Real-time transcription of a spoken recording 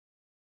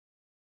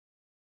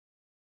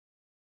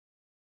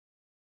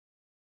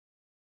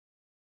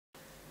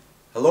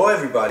Hello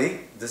everybody,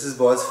 this is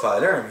Boaz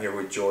Fyler. I'm here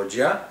with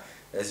Georgia.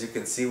 As you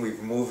can see,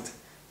 we've moved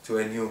to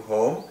a new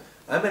home.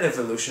 I'm an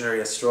evolutionary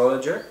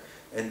astrologer,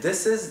 and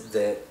this is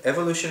the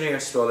evolutionary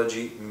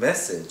astrology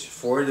message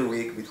for the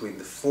week between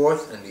the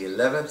 4th and the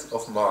 11th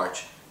of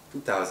March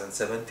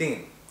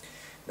 2017.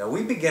 Now,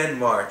 we began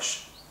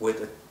March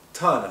with a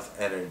ton of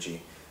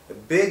energy, a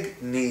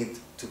big need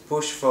to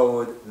push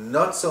forward,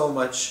 not so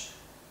much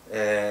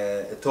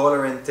a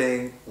tolerant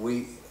thing.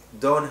 We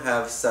don't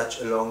have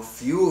such a long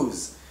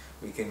fuse.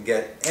 We can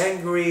get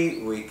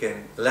angry, we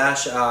can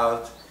lash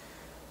out,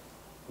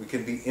 we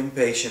can be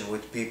impatient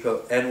with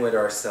people and with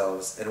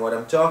ourselves. And what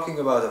I'm talking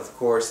about, of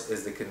course,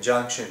 is the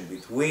conjunction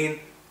between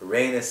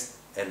Uranus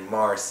and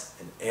Mars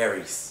and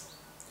Aries.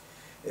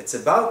 It's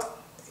about,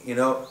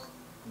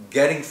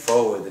 getting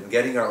forward and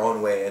getting our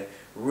own way, and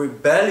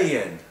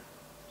rebellion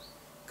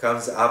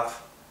comes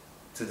up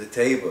to the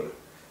table.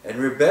 And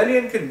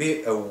rebellion can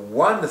be a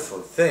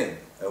wonderful thing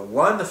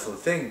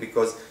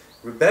because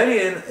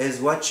rebellion is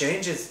what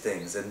changes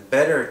things and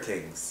betters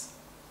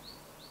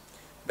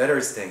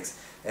things,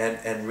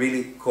 and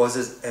really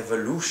causes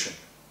evolution.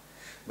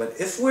 But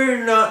if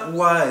we're not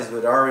wise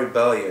with our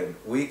rebellion,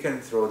 we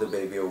can throw the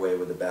baby away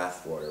with the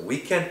bathwater. We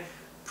can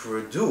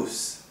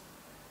produce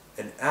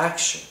an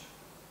action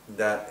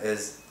that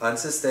is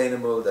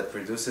unsustainable, that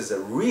produces a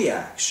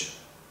reaction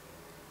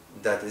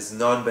that is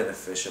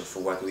non-beneficial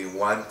for what we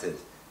wanted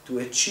to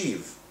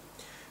achieve.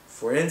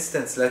 For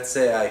instance, let's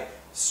say I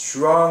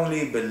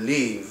strongly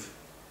believe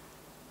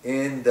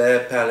in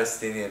the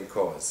Palestinian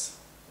cause,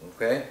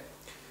 okay?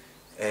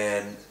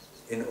 And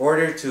in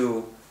order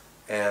to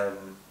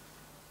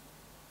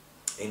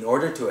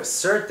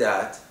assert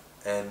that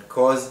and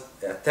cause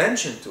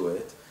attention to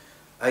it,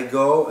 I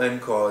go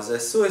and cause a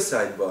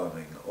suicide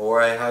bombing,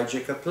 or I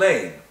hijack a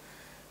plane,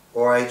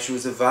 or I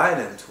choose a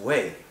violent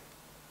way.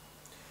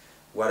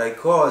 What I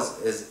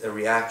cause is a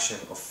reaction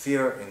of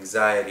fear,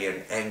 anxiety,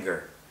 and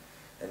anger.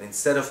 And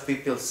instead of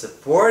people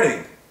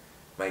supporting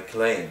my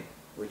claim,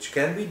 which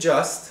can be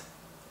just,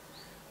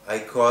 I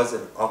cause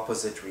an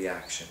opposite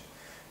reaction.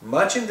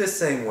 Much in the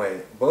same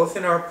way, both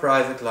in our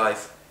private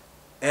life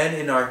and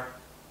in our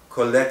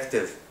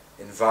collective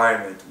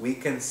environment, we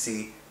can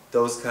see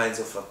those kinds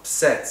of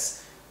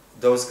upsets,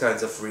 those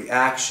kinds of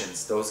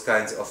reactions, those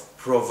kinds of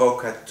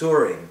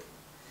provocateuring.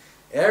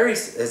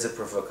 Aries is a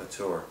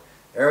provocateur.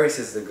 Aries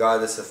is the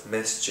goddess of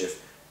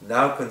mischief,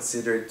 now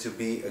considered to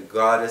be a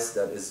goddess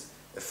that is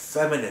a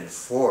feminine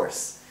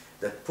force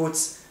that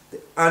puts the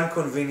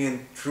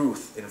inconvenient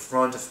truth in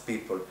front of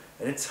people,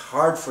 and it's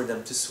hard for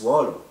them to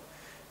swallow.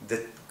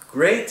 The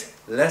great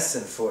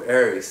lesson for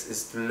Aries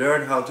is to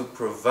learn how to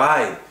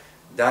provide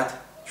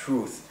that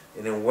truth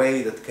in a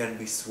way that can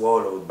be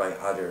swallowed by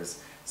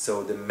others,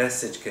 so the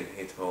message can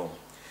hit home.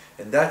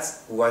 And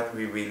that's what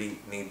we really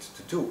need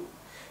to do.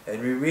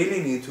 And we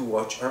really need to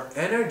watch our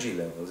energy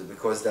levels,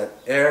 because that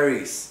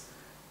Aries,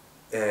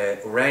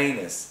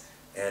 Uranus,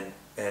 and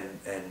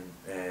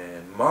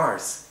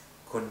Mars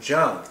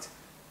conjunct,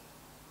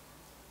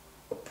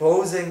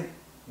 opposing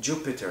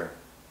Jupiter,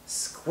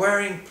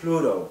 squaring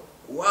Pluto.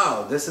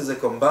 Wow, this is a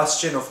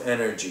combustion of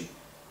energy,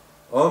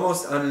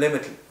 almost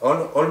unlimited,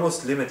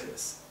 almost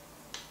limitless.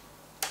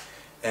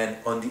 And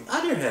on the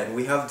other hand,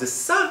 we have the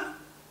Sun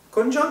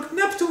conjunct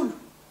Neptune.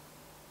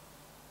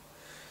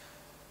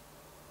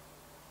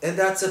 And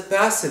that's a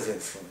passive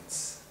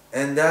influence,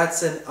 and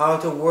that's an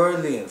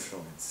outer-worldly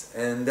influence,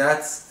 and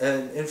that's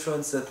an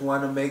influence that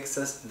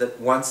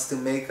wants to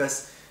make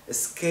us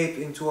escape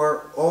into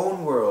our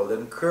own world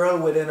and curl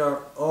within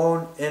our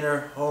own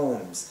inner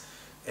homes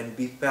and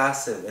be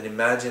passive and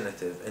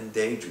imaginative and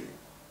daydream.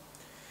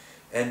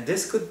 And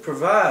this could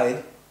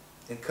provide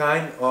a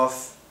kind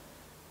of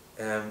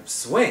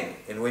swing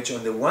in which,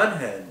 on the one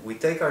hand, we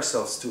take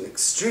ourselves to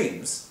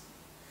extremes.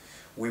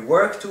 We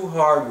work too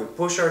hard, we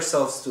push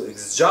ourselves to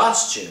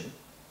exhaustion,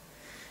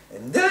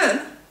 and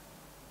then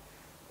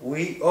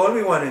all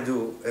we want to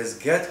do is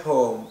get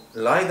home,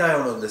 lie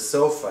down on the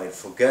sofa, and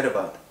forget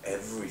about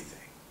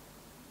everything.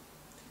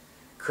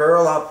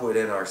 Curl up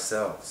within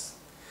ourselves.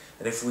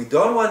 And if we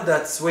don't want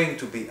that swing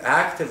to be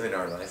active in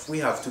our life, we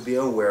have to be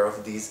aware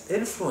of these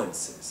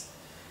influences.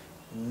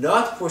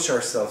 Not push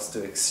ourselves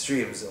to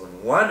extremes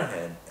on one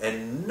hand,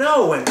 and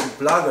know when to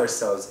plug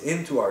ourselves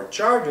into our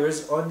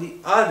chargers on the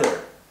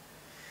other.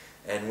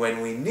 And when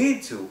we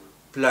need to,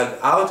 plug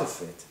out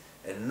of it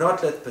and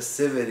not let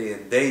passivity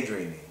and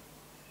daydreaming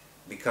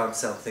become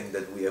something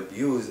that we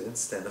abuse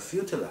instead of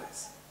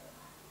utilize.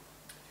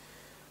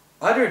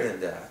 Other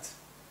than that,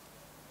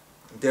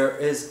 there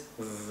is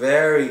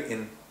very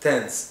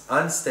intense,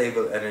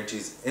 unstable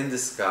energies in the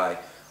sky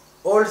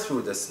all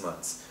through this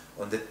month.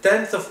 On the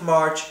 10th of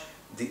March,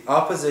 the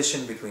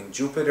opposition between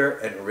Jupiter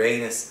and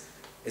Uranus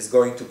is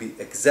going to be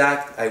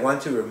exact. I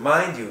want to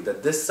remind you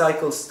that this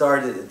cycle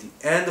started at the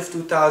end of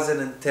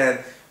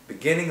 2010,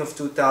 beginning of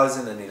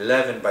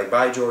 2011,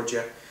 bye-bye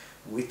Georgia,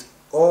 with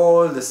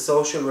all the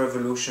social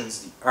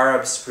revolutions, the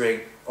Arab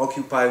Spring,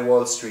 Occupy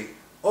Wall Street,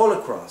 all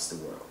across the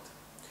world.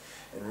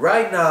 And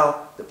right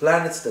now, the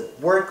planets that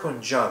were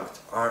conjunct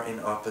are in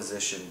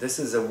opposition. This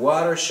is a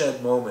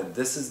watershed moment.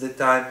 This is the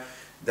time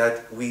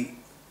that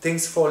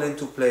things fall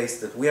into place,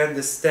 that we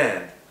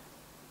understand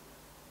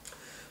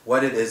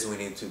what it is we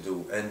need to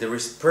do. And there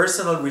is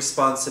personal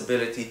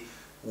responsibility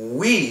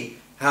we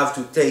have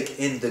to take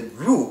in the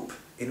group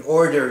in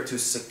order to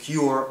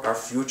secure our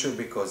future,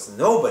 because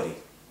nobody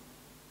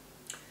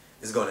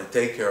is going to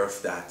take care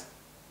of that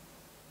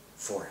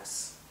for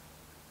us.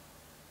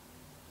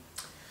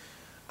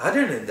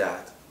 Other than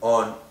that,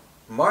 on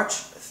March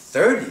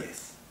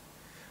 30th,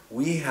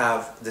 we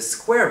have the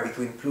square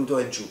between Pluto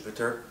and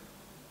Jupiter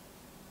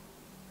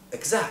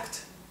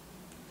exact.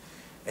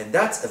 And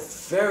that's a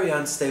very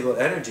unstable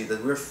energy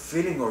that we're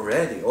feeling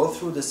already all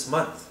through this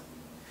month.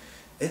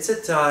 It's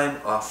a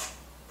time of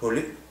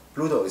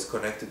Pluto is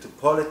connected to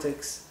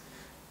politics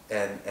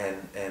and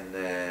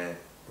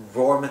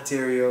raw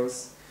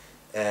materials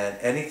and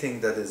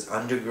anything that is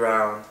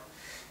underground.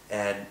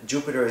 And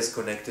Jupiter is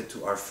connected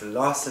to our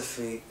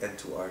philosophy and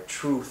to our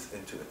truth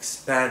and to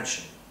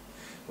expansion.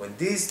 When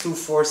these two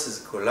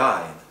forces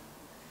collide,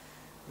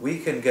 we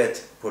can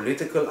get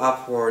political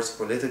uproars,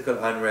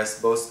 political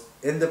unrest, both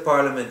in the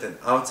parliament and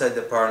outside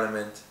the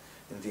parliament,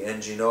 in the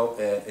NGO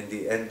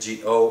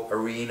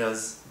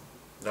arenas,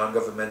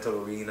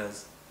 non-governmental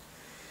arenas.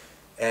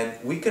 And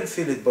we can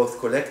feel it both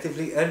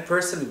collectively and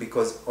personally,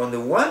 because on the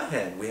one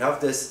hand, we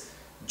have this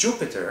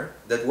Jupiter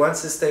that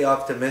wants to stay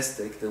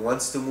optimistic, that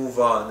wants to move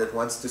on, that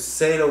wants to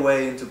sail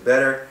away into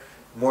better,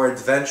 more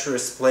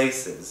adventurous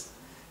places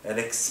and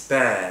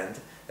expand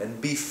and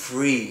be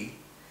free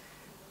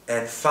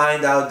and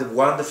find out the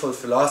wonderful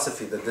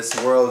philosophy that this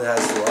world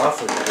has to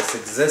offer, that this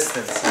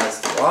existence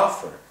has to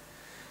offer,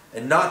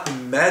 and not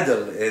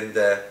meddle in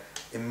the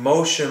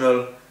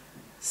emotional,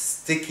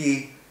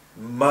 sticky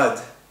mud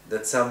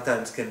that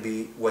sometimes can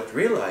be what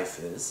real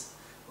life is.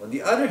 On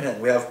the other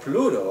hand, we have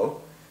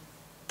Pluto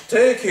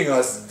taking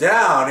us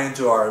down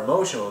into our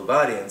emotional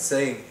body and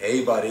saying,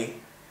 hey buddy,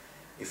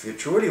 if you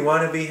truly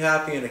want to be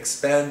happy and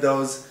expand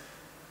those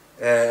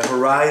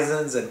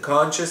horizons and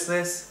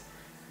consciousness,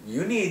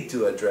 you need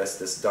to address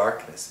this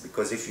darkness,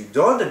 because if you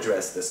don't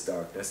address this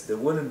darkness, there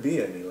wouldn't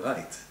be any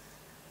light.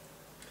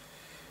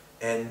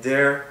 And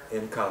they're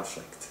in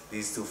conflict,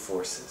 these two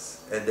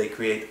forces, and they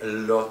create a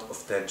lot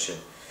of tension.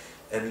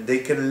 And they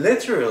can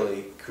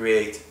literally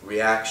create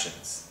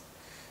reactions,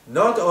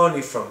 not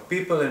only from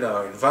people in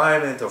our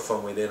environment or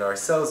from within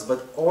ourselves,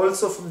 but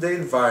also from the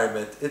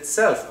environment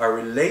itself. Our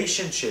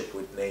relationship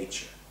with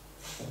nature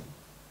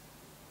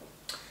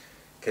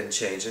can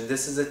change. And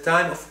this is a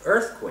time of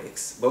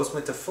earthquakes, both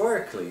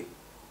metaphorically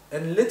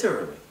and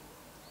literally.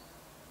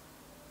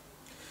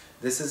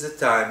 This is a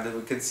time that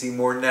we can see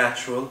more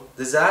natural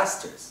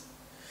disasters.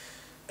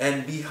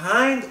 And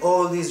behind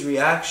all these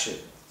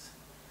reactions,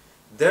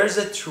 there's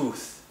a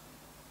truth,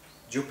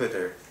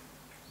 Jupiter,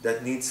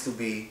 that needs to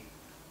be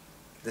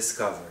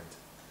discovered,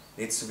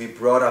 needs to be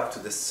brought up to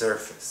the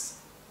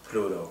surface.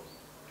 Pluto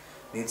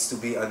needs to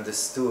be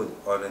understood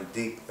on a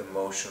deep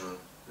emotional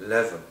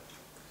level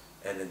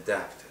and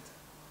adapted.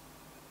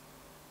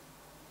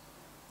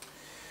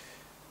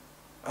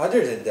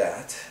 Other than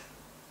that,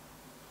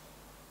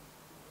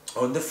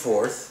 on the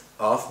 4th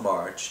of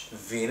March,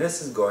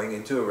 Venus is going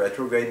into a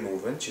retrograde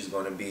movement. She's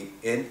going to be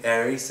in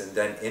Aries and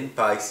then in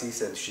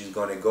Pisces, and she's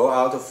going to go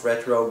out of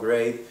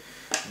retrograde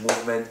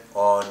movement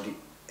on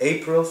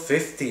April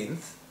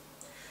 15th,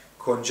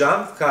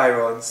 conjunct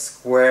Chiron,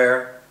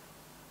 square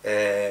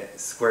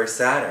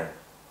Saturn.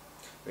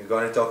 We're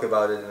going to talk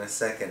about it in a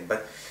second.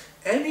 But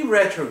any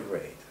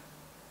retrograde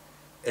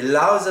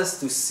allows us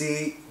to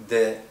see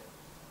the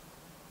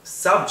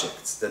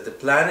subjects that the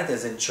planet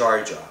is in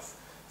charge of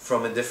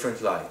from a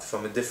different light,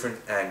 from a different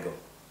angle.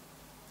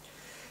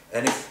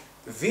 And if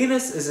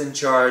Venus is in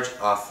charge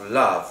of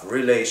love,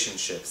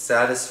 relationships,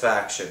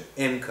 satisfaction,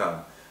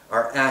 income,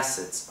 our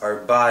assets, our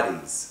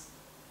bodies,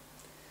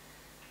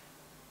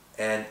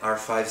 and our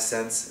 5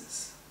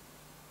 senses,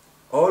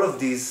 all of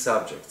these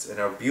subjects, and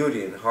our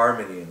beauty and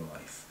harmony in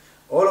life,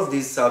 all of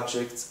these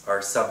subjects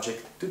are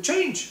subject to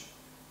change.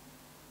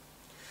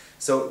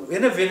 So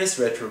in a Venus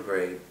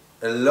retrograde,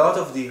 a lot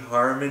of the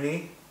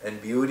harmony and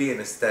beauty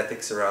and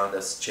aesthetics around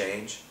us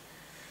change.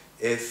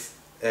 If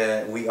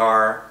we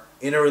are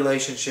in a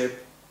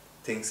relationship,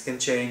 things can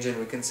change and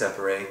we can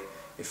separate.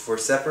 If we're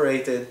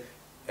separated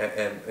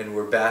and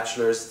we're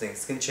bachelors,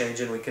 things can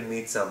change and we can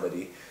meet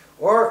somebody.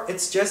 Or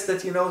it's just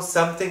that, you know,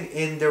 something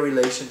in the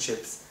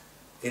relationships,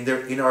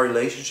 in our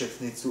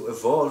relationships needs to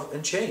evolve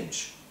and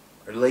change.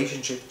 Our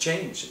relationship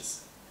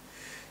changes.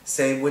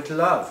 Same with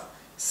love.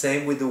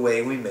 Same with the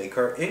way we make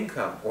our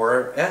income or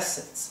our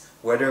assets.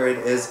 Whether it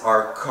is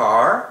our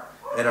car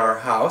and our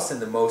house in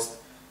the most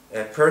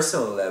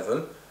personal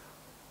level,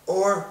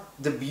 or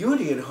the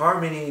beauty and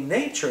harmony in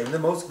nature in the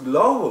most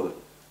global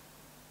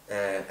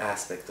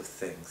aspect of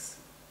things.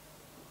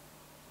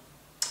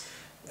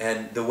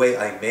 And the way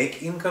I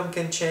make income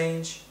can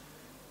change,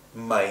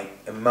 my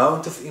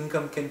amount of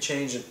income can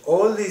change, and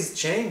all these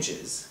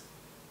changes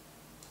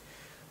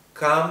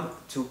come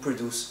to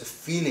produce a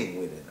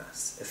feeling within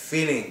us, a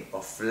feeling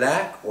of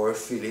lack or a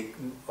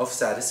feeling of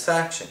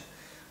satisfaction.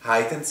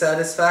 Heightened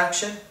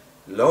satisfaction,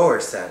 lower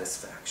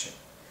satisfaction.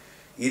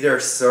 Either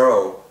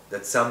sorrow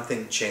that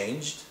something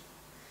changed,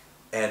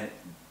 and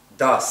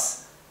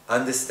thus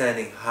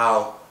understanding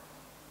how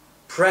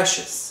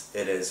precious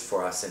it is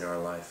for us in our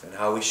life and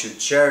how we should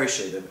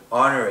cherish it and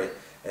honor it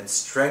and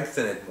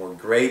strengthen it more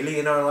greatly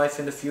in our life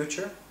in the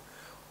future.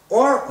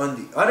 Or on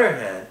the other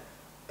hand,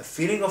 a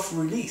feeling of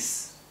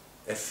release,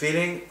 a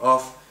feeling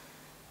of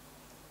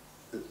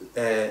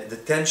the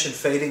tension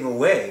fading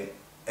away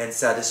and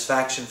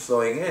satisfaction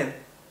flowing in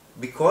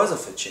because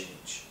of a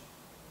change.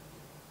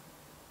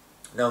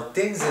 Now,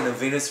 things in a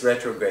Venus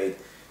retrograde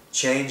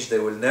change. They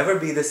will never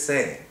be the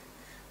same,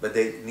 but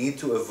they need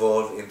to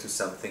evolve into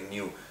something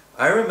new.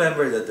 I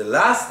remember that the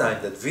last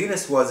time that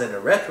Venus was in a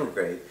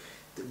retrograde,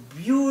 the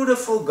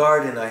beautiful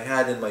garden I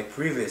had in my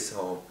previous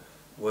home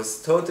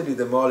was totally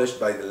demolished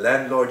by the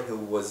landlord who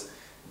was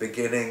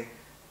beginning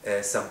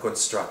some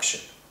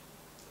construction.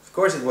 Of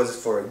course, it was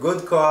for a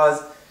good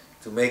cause,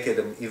 to make it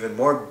an even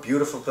more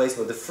beautiful place,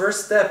 but the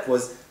first step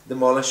was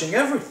demolishing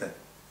everything.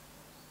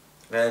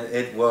 And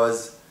it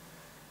was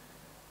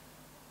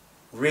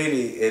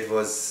really, it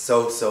was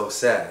so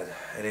sad.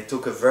 And it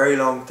took a very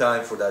long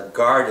time for that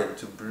garden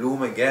to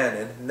bloom again,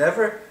 and it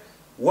never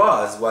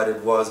was what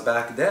it was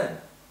back then.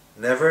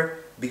 Never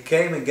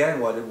became again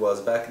what it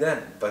was back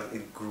then, but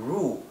it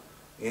grew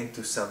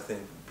into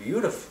something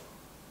beautiful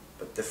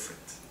but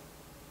different.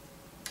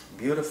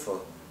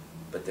 Beautiful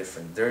but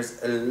different.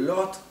 There's a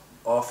lot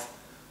of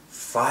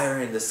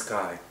fire in the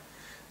sky.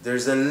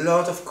 There's a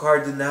lot of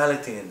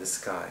cardinality in the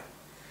sky.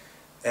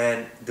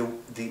 And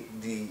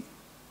the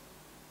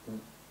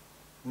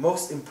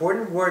most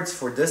important words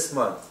for this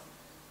month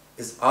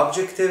is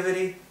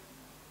objectivity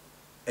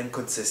and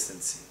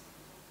consistency.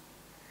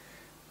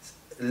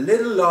 A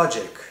little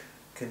logic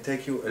can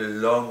take you a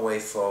long way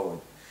forward.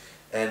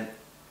 And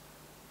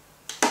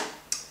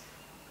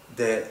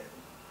the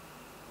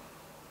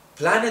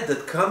planet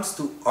that comes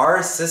to our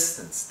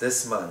assistance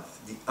this month,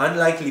 the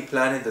unlikely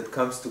planet that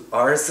comes to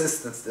our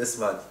assistance this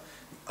month,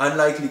 the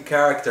unlikely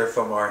character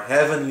from our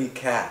heavenly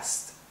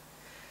cast,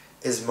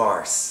 is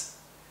Mars.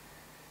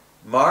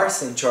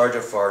 Mars, in charge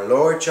of our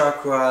lower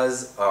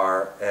chakras,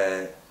 our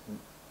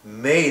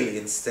male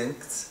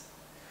instincts,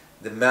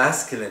 the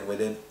masculine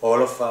within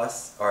all of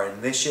us, our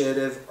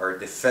initiative, our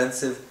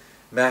defensive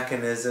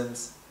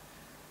mechanisms,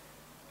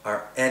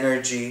 our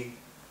energy,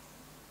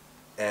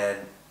 and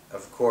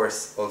of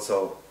course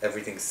also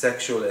everything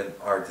sexual and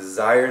our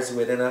desires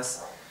within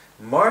us.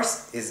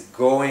 Mars is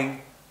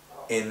going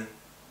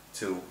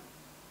into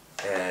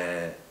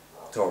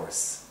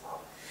Taurus.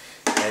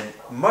 And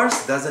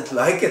Mars doesn't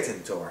like it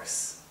in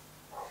Taurus.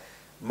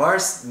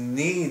 Mars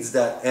needs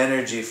that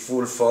energy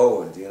full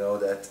forward, you know,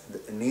 that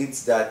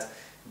needs that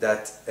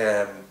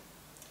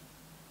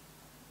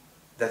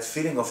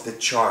feeling of the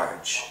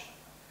charge,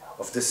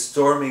 of the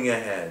storming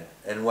ahead.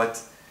 And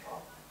what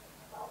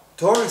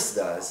Taurus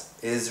does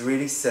is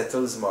really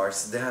settles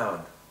Mars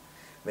down,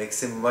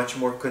 makes him much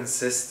more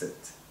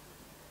consistent,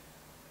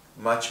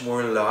 much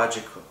more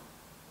logical,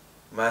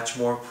 much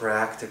more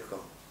practical.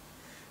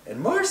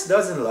 And Mars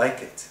doesn't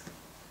like it,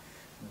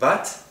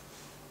 but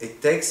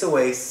it takes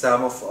away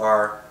some of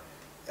our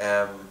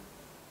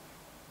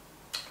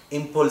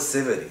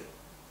impulsivity,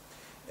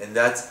 and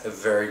that's a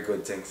very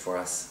good thing for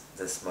us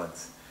this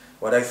month.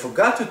 What I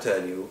forgot to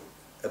tell you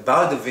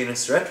about the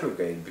Venus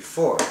retrograde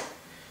before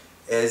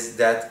is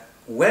that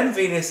when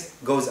Venus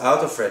goes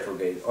out of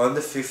retrograde on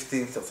the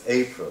 15th of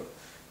April,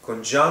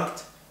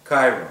 conjunct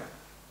Chiron,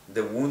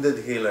 the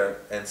wounded healer,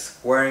 and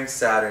squaring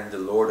Saturn, the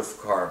Lord of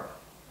Karma,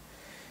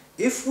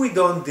 if we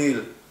don't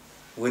deal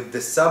with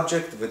the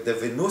subject, with the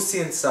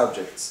Venusian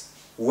subjects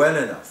well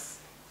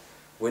enough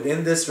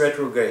within this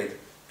retrograde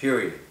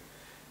period,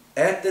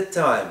 at the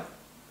time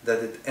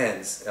that it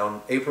ends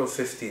on April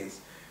 15th,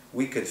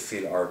 we could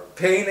feel our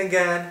pain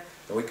again,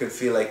 and we could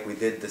feel like we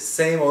did the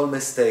same old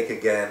mistake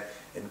again,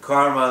 and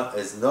karma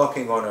is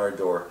knocking on our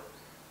door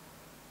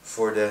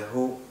for the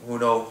who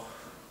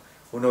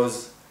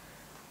knows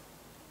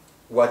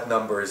what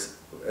number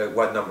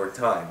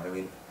time. I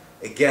mean,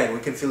 again, we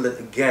can feel that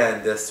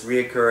again this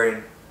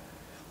recurring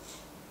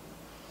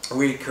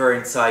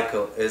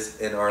cycle is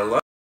in our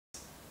lives.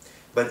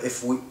 But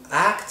if we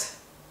act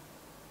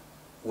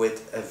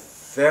with a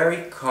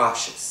very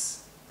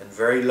cautious and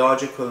very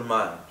logical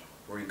mind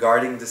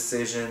regarding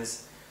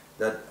decisions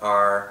that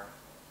are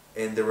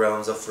in the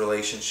realms of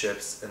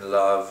relationships and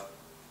love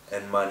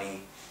and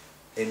money,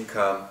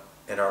 income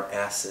and our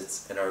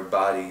assets and our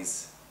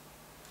bodies,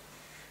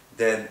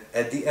 then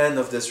at the end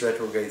of this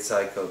retrograde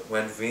cycle,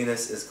 when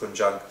Venus is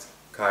conjunct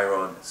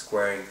Chiron,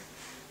 squaring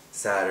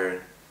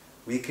Saturn,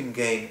 we can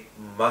gain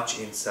much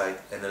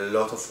insight and a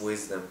lot of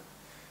wisdom,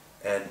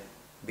 and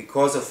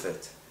because of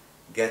it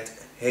get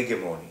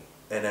hegemony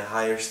and a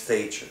higher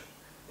stature,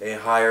 a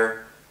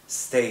higher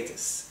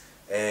status,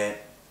 and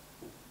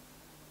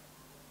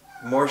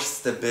more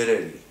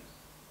stability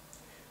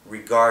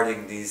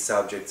regarding these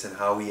subjects and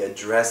how we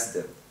address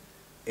them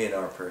in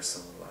our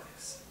personal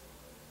lives.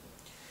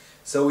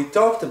 So we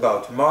talked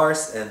about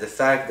Mars and the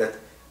fact that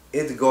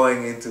it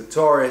going into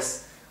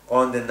Taurus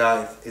on the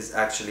 9th is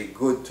actually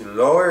good to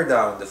lower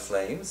down the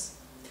flames,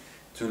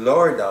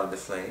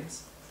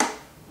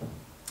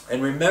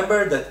 And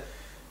remember that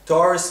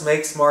Taurus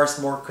makes Mars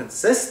more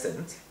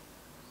consistent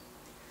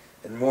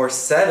and more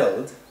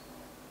settled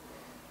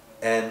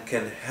and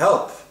can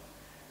help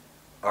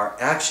our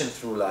action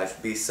through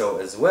life be so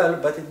as well,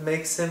 but it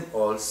makes him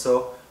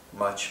also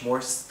much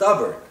more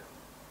stubborn,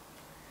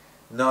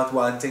 not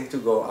wanting to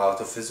go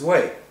out of his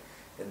way,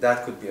 and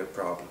that could be a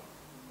problem.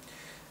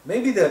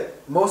 Maybe the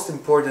most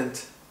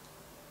important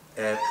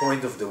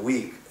point of the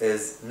week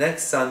is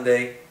next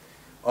Sunday,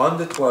 on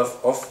the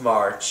 12th of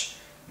March,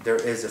 there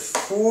is a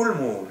full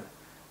moon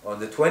on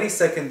the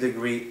 22nd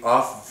degree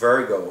of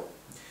Virgo.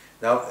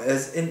 Now,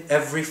 as in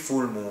every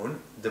full moon,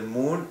 the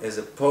moon is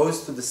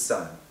opposed to the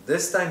sun.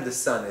 This time the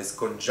sun is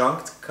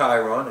conjunct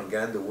Chiron,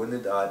 again the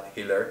wounded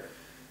healer,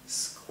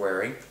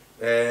 squaring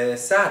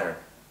Saturn.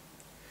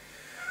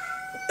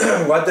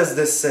 What does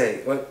this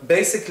say? Well,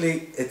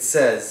 basically it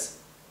says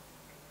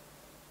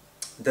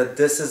that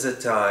this is a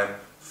time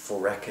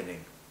for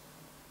reckoning.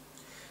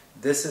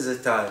 This is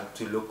a time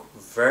to look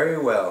very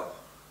well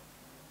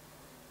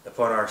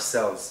upon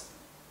ourselves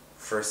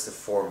first and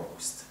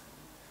foremost,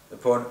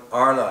 upon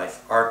our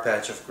life, our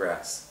patch of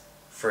grass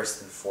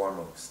first and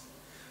foremost.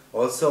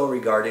 Also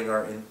regarding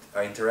our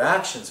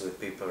interactions with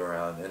people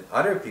around and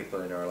other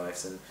people in our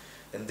lives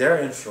and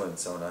their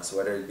influence on us,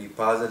 whether it be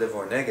positive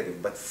or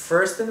negative, but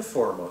first and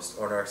foremost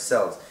on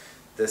ourselves.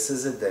 This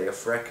is a day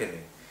of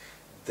reckoning.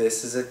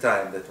 This is a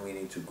time that we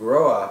need to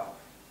grow up,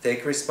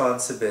 take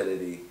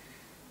responsibility,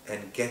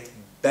 and get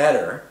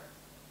better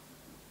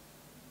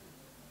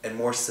and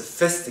more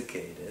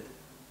sophisticated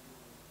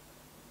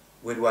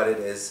with what it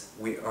is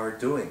we are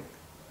doing.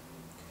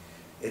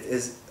 It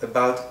is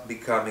about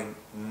becoming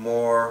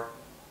more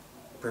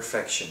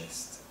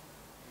perfectionist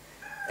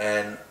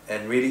and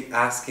really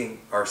asking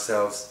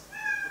ourselves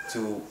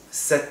to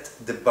set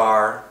the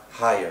bar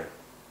higher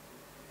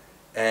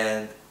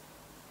and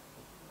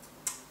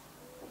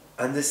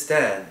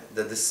understand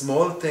that the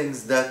small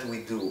things that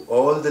we do,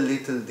 all the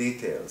little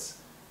details,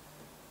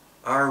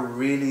 are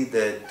really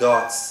the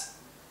dots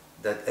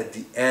that at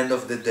the end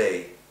of the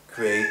day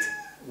create...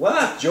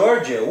 What,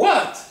 Georgia?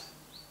 What?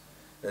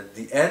 At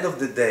the end of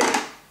the day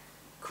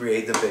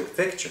create the big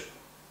picture.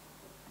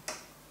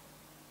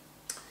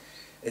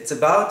 It's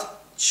about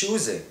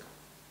choosing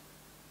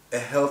a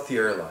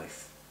healthier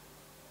life,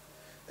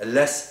 a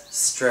less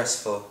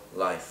stressful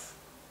life,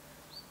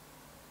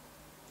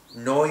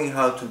 knowing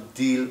how to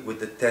deal with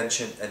the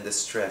tension and the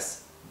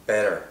stress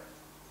better,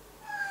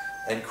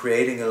 and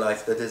creating a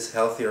life that is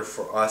healthier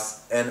for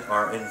us and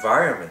our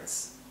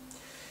environments.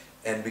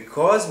 And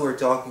because we're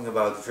talking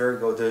about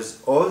Virgo,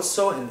 there's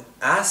also an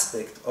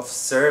aspect of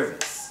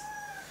service.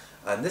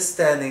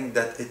 Understanding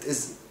that it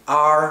is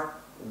our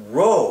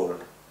role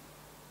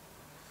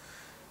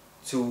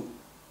to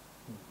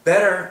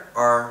better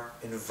our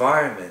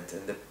environment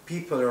and the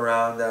people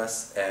around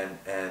us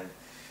and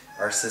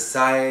our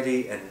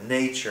society and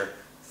nature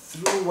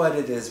through what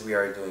it is we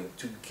are doing,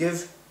 to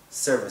give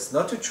service,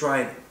 not to try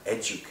and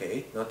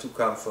educate, not to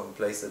come from a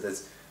place that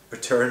is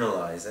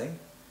paternalizing,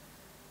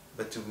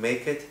 but to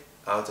make it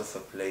out of a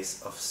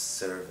place of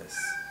service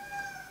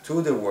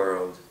to the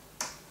world,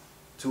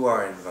 to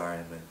our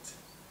environment.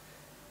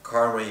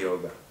 Karma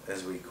yoga,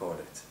 as we call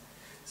it.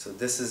 So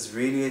this is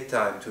really a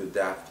time to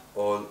adapt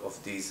all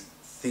of these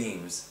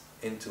themes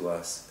into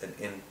us and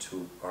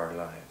into our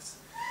lives.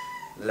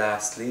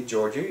 Lastly,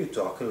 Georgia, you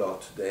talk a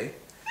lot today.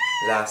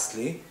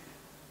 Lastly,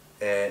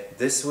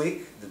 this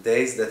week, the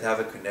days that have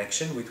a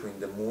connection between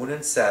the moon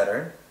and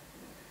Saturn,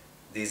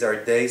 these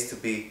are days to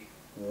be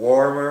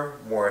warmer,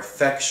 more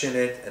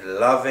affectionate and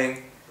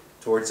loving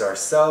towards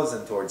ourselves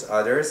and towards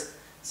others.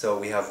 So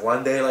we have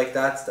one day like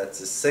that, that's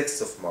the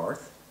 6th of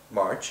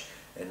March.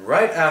 And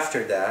right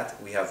after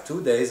that, we have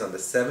 2 days on the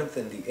 7th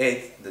and the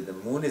 8th that the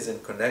moon is in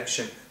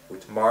connection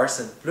with Mars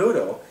and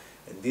Pluto.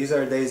 And these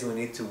are days we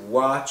need to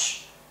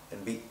watch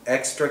and be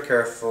extra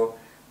careful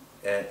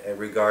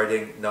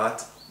regarding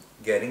not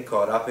getting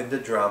caught up in the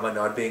drama,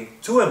 not being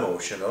too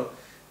emotional,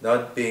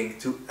 not being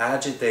too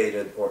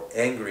agitated or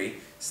angry,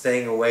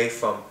 staying away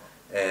from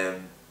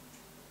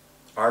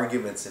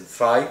arguments and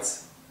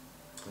fights,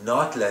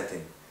 not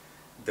letting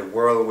the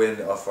whirlwind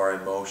of our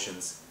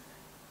emotions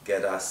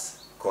get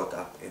us caught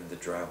up in the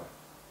drama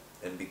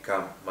and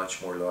become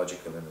much more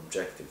logical and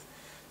objective.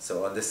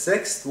 So on the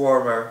 6th,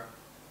 warmer,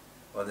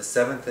 on the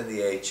 7th and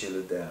the 8th, chill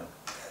it down.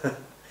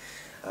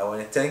 I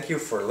want to thank you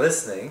for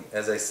listening.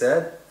 As I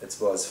said, it's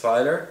Boaz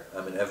Fyler.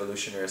 I'm an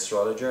evolutionary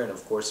astrologer, and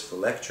of course for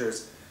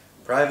lectures,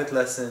 private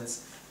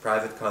lessons,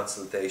 private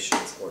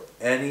consultations, or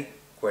any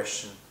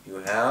question you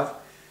have,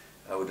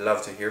 I would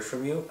love to hear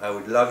from you. I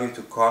would love you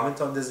to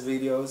comment on these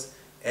videos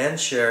and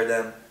share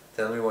them.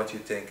 Tell me what you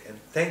think, and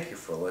thank you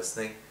for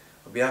listening.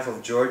 On behalf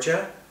of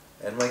Georgia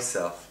and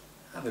myself,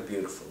 have a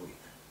beautiful week.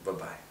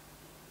 Bye-bye.